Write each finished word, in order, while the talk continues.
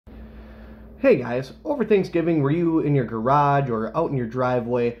Hey guys, over Thanksgiving, were you in your garage or out in your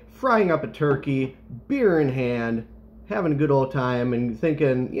driveway frying up a turkey, beer in hand, having a good old time and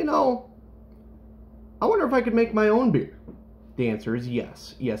thinking, I wonder if I could make my own beer? The answer is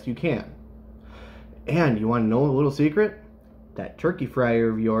yes. Yes, you can. And you want to know a little secret? That turkey fryer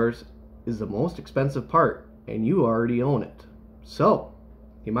of yours is the most expensive part, and you already own it. So,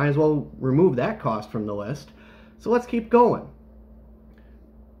 you might as well remove that cost from the list. So let's keep going.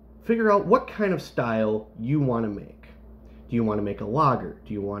 Figure out what kind of style you want to make. Do you want to make a lager?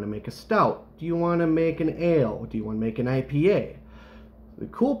 Do you want to make a stout? Do you want to make an ale? Do you want to make an IPA? The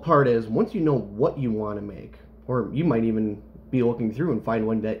cool part is, once you know what you want to make, or you might even be looking through and find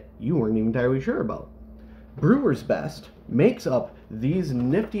one that you weren't even entirely sure about. Brewer's Best makes up these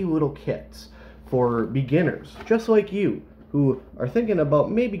nifty little kits for beginners, just like you, who are thinking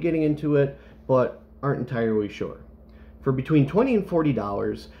about maybe getting into it, but aren't entirely sure. For between $20 and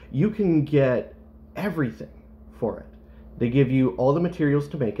 $40, you can get everything for it. They give you all the materials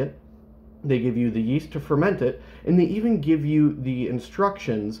to make it, they give you the yeast to ferment it, and they even give you the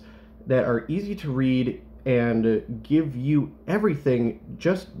instructions that are easy to read and give you everything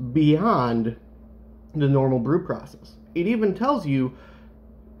just beyond the normal brew process. It even tells you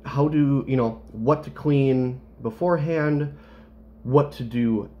how to, what to clean beforehand, what to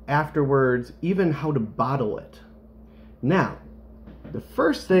do afterwards, even how to bottle it. Now, the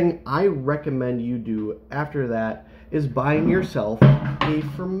first thing I recommend you do after that is buying yourself a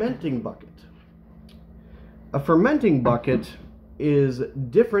fermenting bucket. A fermenting bucket is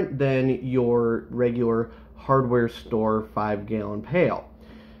different than your regular hardware store 5-gallon pail,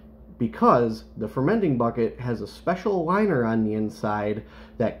 because the fermenting bucket has a special liner on the inside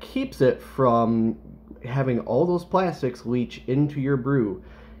that keeps it from having all those plastics leach into your brew.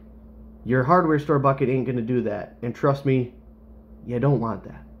 Your hardware store bucket ain't going to do that, and trust me, you don't want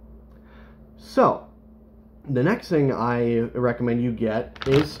that. So, the next thing I recommend you get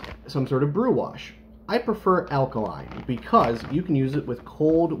is some sort of brew wash. I prefer alkaline because you can use it with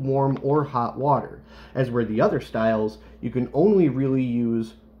cold, warm, or hot water, as where the other styles, you can only really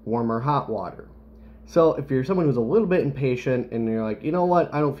use warm or hot water. So if you're someone who's a little bit impatient and you're like, you know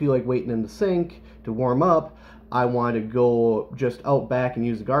what, I don't feel like waiting in the sink to warm up, I want to go just out back and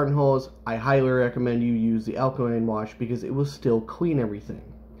use the garden hose, I highly recommend you use the alkaline wash because it will still clean everything.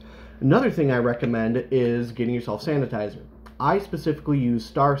 Another thing I recommend is getting yourself sanitizer. I specifically use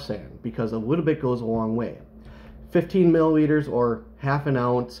Star San because a little bit goes a long way. 15 milliliters or half an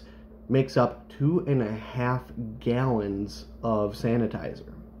ounce makes up 2.5 gallons of sanitizer.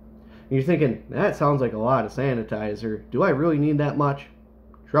 And you're thinking, that sounds like a lot of sanitizer. Do I really need that much?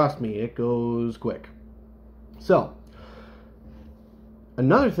 Trust me, it goes quick. So,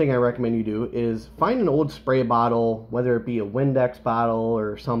 another thing I recommend you do is find an old spray bottle, whether it be a Windex bottle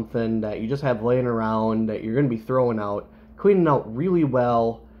or something that you just have laying around that you're going to be throwing out, clean it out really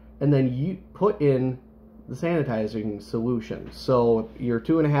well, and then you put in the sanitizing solution. So your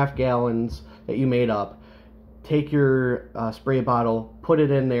 2.5 gallons that you made up, take your spray bottle, put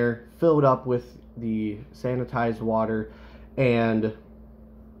it in there, fill it up with the sanitized water, and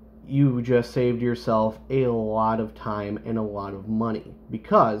you just saved yourself a lot of time and a lot of money,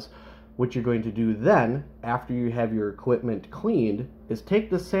 because what you're going to do then, after you have your equipment cleaned, is take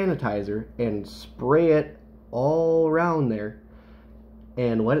the sanitizer and spray it all around there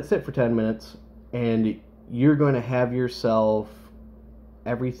and let it sit for 10 minutes, and you're going to have yourself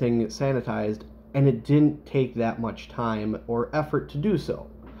everything sanitized, and it didn't take that much time or effort to do so.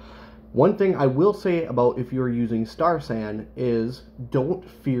 One thing I will say about if you're using Star San is don't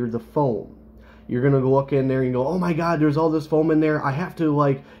fear the foam. You're going to look in there and go, oh my god, there's all this foam in there, I have to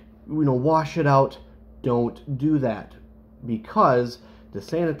wash it out. Don't do that, because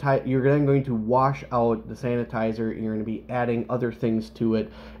you're then going to wash out the sanitizer and you're going to be adding other things to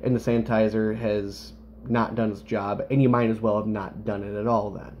it, and the sanitizer has not done its job, and you might as well have not done it at all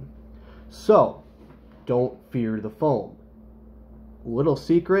then. So, don't fear the foam. Little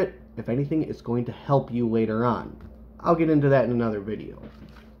secret, if anything, it's going to help you later on. I'll get into that in another video.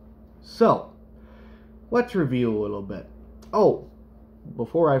 So, let's review a little bit. Oh,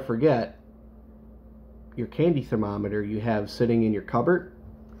 before I forget, your candy thermometer you have sitting in your cupboard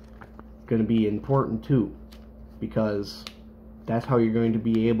going to be important too, because that's how you're going to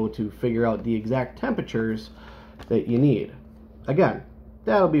be able to figure out the exact temperatures that you need. Again,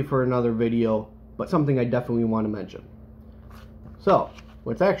 that'll be for another video, but something I definitely want to mention. So,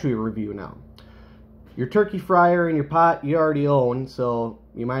 let's actually review now. Your turkey fryer and your pot you already own, so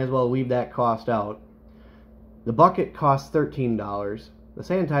you might as well leave that cost out. The bucket costs $13. The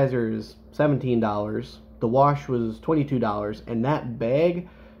sanitizer is $17. The wash was $22, and that bag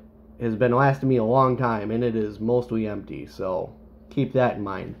has been lasting me a long time, and it is mostly empty, so keep that in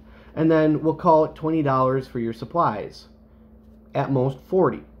mind. And then we'll call it $20 for your supplies, at most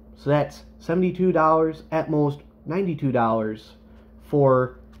 $40. So that's $72, at most $92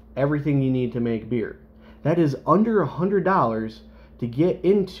 for everything you need to make beer. That is under $100 to get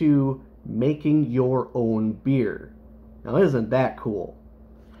into making your own beer. Now, isn't that cool?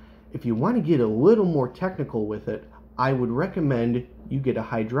 If you want to get a little more technical with it, I would recommend you get a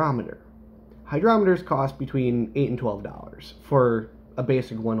hydrometer. Hydrometers cost between $8 and $12 for a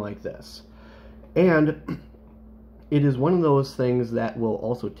basic one like this. And it is one of those things that will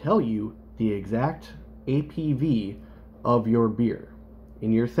also tell you the exact APV of your beer.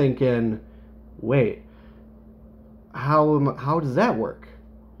 And you're thinking, wait, how does that work?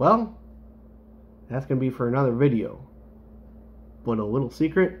 Well, that's going to be for another video. But a little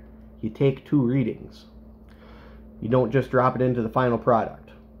secret, you take 2 readings. You don't just drop it into the final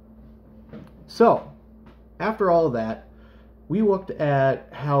product. So, after all that, we looked at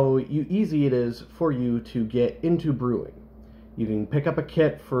how easy it is for you to get into brewing. You can pick up a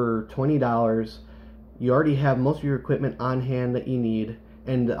kit for $20. You already have most of your equipment on hand that you need,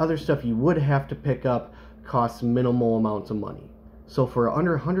 and the other stuff you would have to pick up costs minimal amounts of money. So for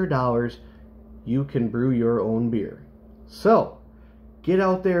under $100, you can brew your own beer. So, get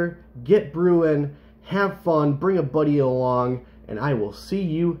out there, get brewing, have fun, bring a buddy along, and I will see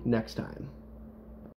you next time.